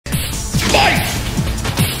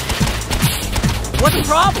What's the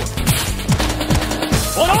problem?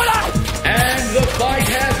 And the fight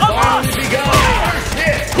has finally begun. First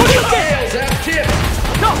hit. Tails have tipped.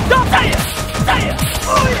 No, don't say it! Say it!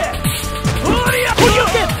 Oh yeah! Who you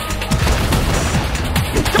get?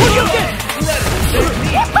 Who you get?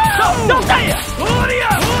 No, don't say it!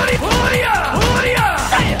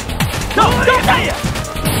 Say it! No, don't say it!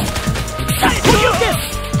 Say it! Who you get?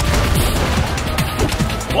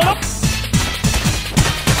 What up?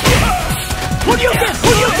 Who you get?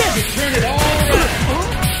 Who you get? Turn it all around.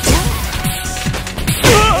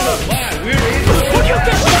 We're in. Who you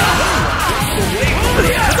get?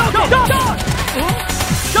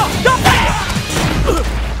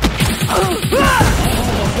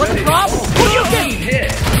 What's the problem? Who you get?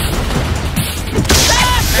 Hit.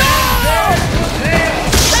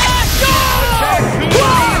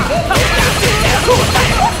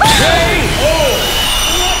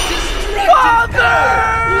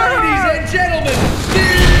 Ladies and gentlemen, the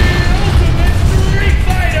Ultimate Street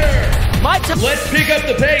Fighter! Let's pick up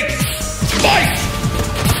the pace. Fight!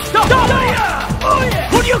 No!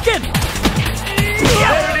 Who do you get? There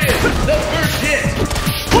it is, the first hit.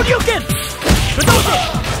 Who do you get? Hadouken!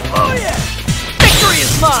 Oh yeah! Victory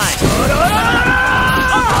is mine!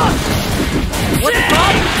 What's the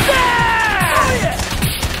problem? Oh yeah!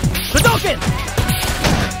 Hadouken!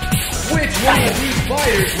 Which one of these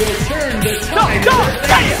fighters will turn the tide?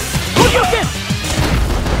 Who do you get?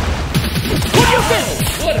 Who do you get?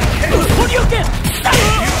 What a hit! Who do you get?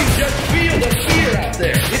 You can just feel the fear out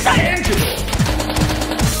there. It's tangible.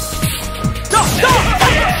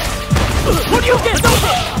 Who do you get?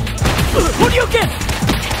 Who do you get?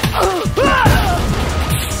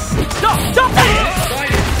 Stop that!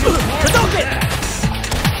 Hadouken!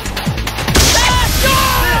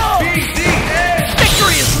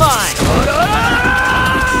 Victory is mine!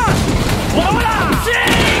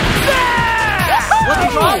 What's the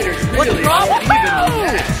problem? What's the problem?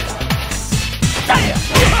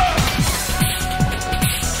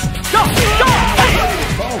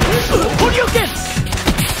 Who do you get?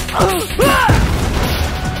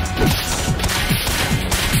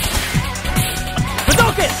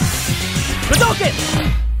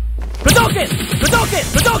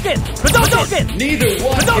 Hadouken! Neither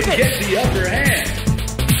one can get the upper hand.